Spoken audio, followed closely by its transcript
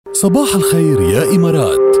صباح الخير يا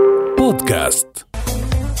إمارات بودكاست.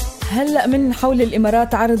 هلأ من حول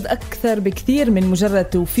الإمارات عرض أكثر بكثير من مجرد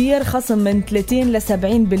توفير، خصم من 30 ل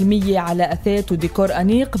 70% على أثاث وديكور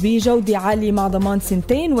أنيق بجودة عالية مع ضمان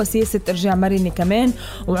 2 وسياسة إرجاع مرنة كمان،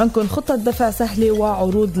 وعندكم خطة دفع سهلة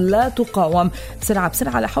وعروض لا تقاوم. بسرعة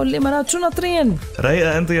لحول الإمارات، شو ناطرين؟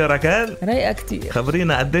 رايقة أنت يا ركال؟ رايقة كتير.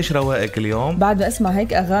 خبرينا قديش رواقك اليوم؟ بعد ما أسمع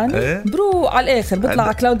هيك أغاني إيه؟ برو على الآخر بطلع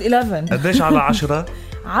على كلاود 11. قديش على 10؟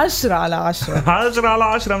 10 على 10. 10 على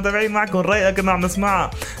 10. متابعين معكم رايقة كنا عم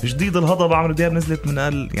نسمعها. جديد الهضبة عمرو دياب نزلت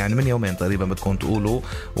من يومين تقريبا بدكم تقولوا،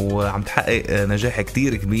 وعم تحقق نجاح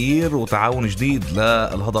كتير كبير وتعاون جديد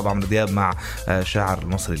للهضبة عمرو دياب مع شاعر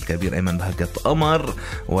المصري الكبير أيمن بهجت قمر،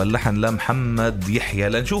 واللحن لمحمد يحيى.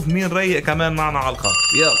 لنشوف مين رايق كمان معنا على الخط.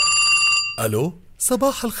 يلا. ألو،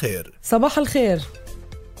 صباح الخير. صباح الخير.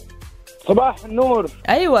 صباح النور.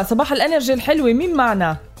 أيوة، صباح الأنرجي الحلوة. مين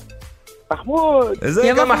معنا؟ محمود.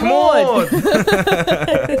 ازيك يا محمود؟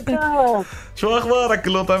 شو اخبارك؟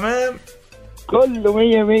 كله تمام؟ كله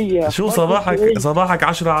 100. شو صباحك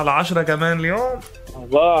 10 على 10 كمان اليوم؟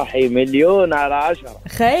 صباحي 1,000,000 على 10.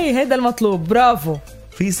 خي هيدا المطلوب، برافو.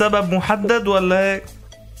 في سبب محدد ولا هيك؟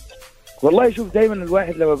 والله شوف، دايما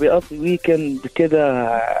الواحد لما بيقضي ويكند كده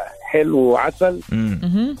حلو وعسل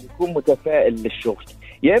يكون متفائل للشغل،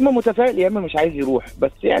 يا اما متفائل يا اما مش عايز يروح،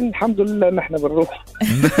 بس يعني الحمد لله ان احنا بنروح.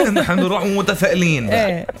 نحن نروح متفائلين.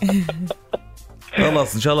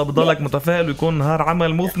 خلاص ان شاء الله بضلك متفائل ويكون نهار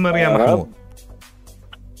عمل مثمر يا محمود.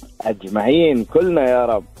 اجمعين كلنا يا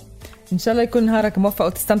رب. ان شاء الله يكون نهارك موفق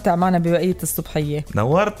وتستمتع معنا ببقية الصبحية.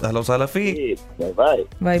 نورت، اهلا وسهلا فيك.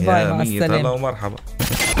 باي باي مع السلامة. هلا ومرحبا.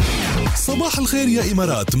 صباح الخير يا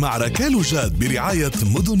إمارات مع ركال وجاد برعاية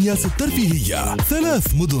مدن ياس الترفيهية.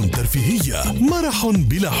 3 مدن ترفيهية، مرح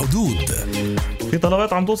بلا حدود. في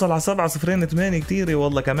طلبات عم توصل على 708 كتير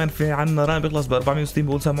والله. كمان في عنا رقم بيخلص ب 460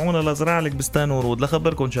 بيقول سمعونا لزرع لك بستان ورود.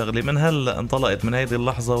 لخبركم شغلي، من هلا انطلقت من هيدي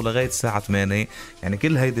اللحظة ولغاية الساعة 8، يعني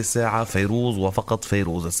كل هيدي الساعة فيروز وفقط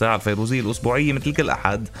فيروز. الساعة الفيروزية الأسبوعية مثل كل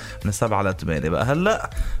أحد من 7 ل 8. بقى هلا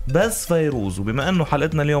بس فيروز. وبما أنه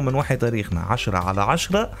حلقتنا اليوم من وحي تاريخنا 10 على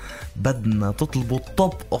 10، بدنا تطلبوا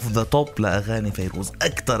التوب اوف ذا توب لأغاني فيروز.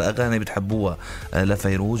 أكتر أغاني بتحبوها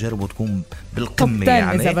لفيروز جربوا تكون بالقمة،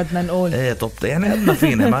 يعني إذا بدنا نقول ايه توب، يعني قد ما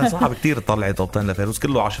فينا. ما صعب كتير تطلعي توب 10 لفيروز،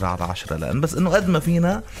 كله 10 على 10، لأن بس إنه قد ما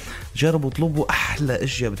فينا جربوا طلبوا أحلى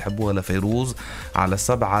أشياء بتحبوها لفيروز على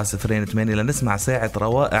 708 لنسمع ساعة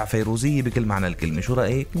روائع فيروزية بكل معنى الكلمة. شو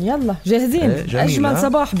رأيك؟ يلا جاهزين. أجمل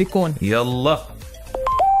صباح بيكون. يلا.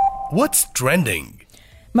 What's trending؟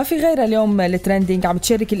 ما في غير اليوم الترندينج. عم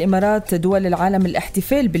تشارك الإمارات دول العالم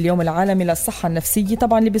الاحتفال باليوم العالمي للصحة النفسية،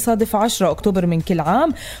 طبعا اللي بيصادف 10 أكتوبر من كل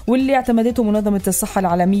عام، واللي اعتمدته منظمة الصحة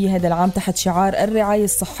العالمية هذا العام تحت شعار الرعاية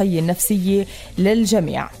الصحية النفسية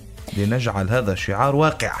للجميع، لنجعل هذا الشعار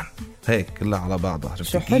واقعا. هيك كلها على بعضها.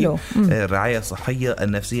 شو حلو. الرعاية الصحية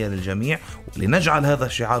النفسية للجميع، ولنجعل هذا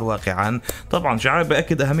الشعار واقعا. طبعا شعار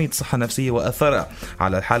بأكد أهمية الصحة النفسية وأثرها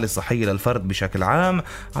على الحالة الصحية للفرد بشكل عام،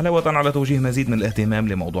 علاوة على توجيه مزيد من الاهتمام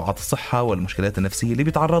لموضوعات الصحة والمشكلات النفسية اللي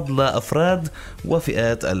بيتعرض لأفراد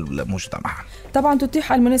وفئات المجتمع. طبعا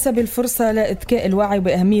تتيح المناسبة الفرصة لإذكاء الوعي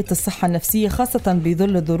بأهمية الصحة النفسية، خاصة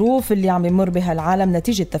بظل الظروف اللي عم يمر بها العالم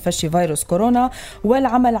نتيجة تفشي فيروس كورونا،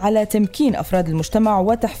 والعمل على تمكين أفراد المجتمع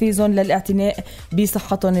وتحفيزهم للاعتناء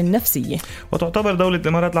بصحتهم النفسية. وتعتبر دولة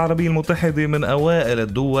الإمارات العربية المتحدة من أوائل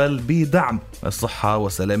الدول بدعم الصحة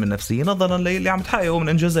والسلام النفسي، نظرا للي عم تحققه من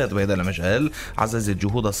إنجازات بهذا المجال. عززت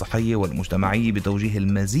جهودها الصحية والمجتمعية بتوجيه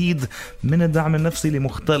المزيد من الدعم النفسي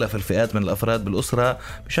لمختلف الفئات من الأفراد بالأسرة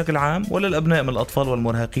بشكل عام، وللأبناء من الأطفال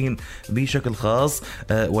والمراهقين بشكل خاص،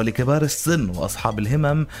 ولكبار السن وأصحاب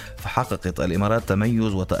الهمم. فحققت الإمارات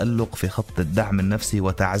تميز وتألق في خط الدعم النفسي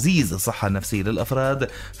وتعزيز الصحة النفسية للأفراد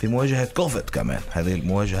في مواجهة كوفيد. كمان هذه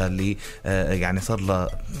المواجهة اللي يعني صار لها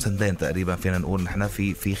 2 تقريبا فينا نقول نحن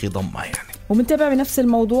في خضمها يعني. ومنتابع بنفس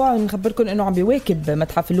الموضوع نخبركم انه عم بيواكب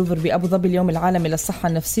متحف اللوفر بأبو ظبي اليوم العالمي للصحة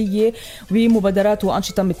النفسية بمبادرات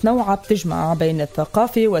وأنشطة متنوعة بتجمع بين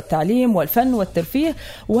الثقافة والتعليم والفن والترفيه.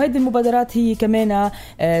 وهذه المبادرات هي كمان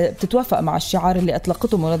بتتوافق مع الشعار اللي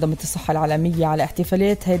أطلقته منظمة الصحة العالمية على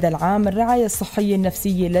احتفالات هذا العام، الرعاية الصحية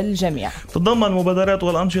النفسية للجميع. تتضمن المبادرات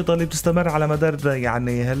والأنشطة اللي بتستمر على مدار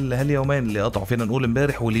يعني هاليومين اللي قطعوا فينا نقول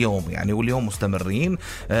امبارح واليوم، يعني واليوم مستمرين.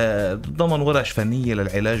 تتضمن ورش فنية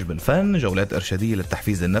للعلاج بالفن، جولات جولات إرشادية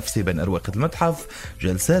للتحفيز النفسي بين أروقة المتحف،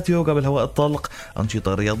 جلسات يوغا بالهواء الطلق،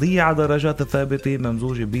 أنشطة رياضية على درجات الثابتة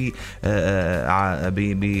ممزوجة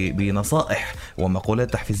بنصائح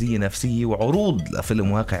ومقولات تحفيزية نفسية، وعروض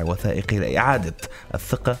لفيلم واقعي وثائقي لإعادة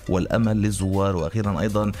الثقة والأمل للزوار، وأخيرا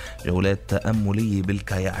أيضا جولات تأملية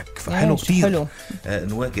بالكاياك. فحلو كتير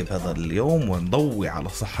نواكب هذا اليوم ونضوي على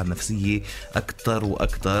الصحة النفسية أكتر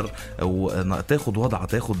وأكتر، وتاخد وضعها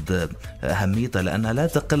تاخد أهميتها، لأنها لا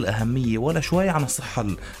تقل أهمية ولا شوي عن الصحة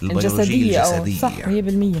البيولوجية الجسدية. صح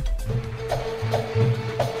 100%.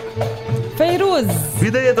 فيروز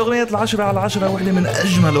بداية أغنية 10/10، واحدة من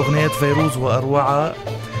أجمل أغنيات فيروز وأروعها.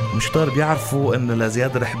 مش كتار بيعرفوا أن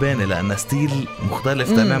لزياد رحباني، لأن ستيل مختلف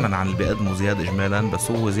تماما عن اللي بيقدمه زياد إجمالا،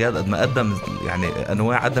 بس هو زياد قد ما قدم يعني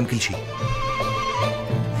أنواع، قدم كل شيء.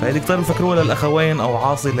 فهيدي كتار بفكروها للأخوين أو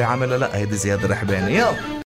عاصي اللي عاملها، لا هيدي زياد رحباني. يلا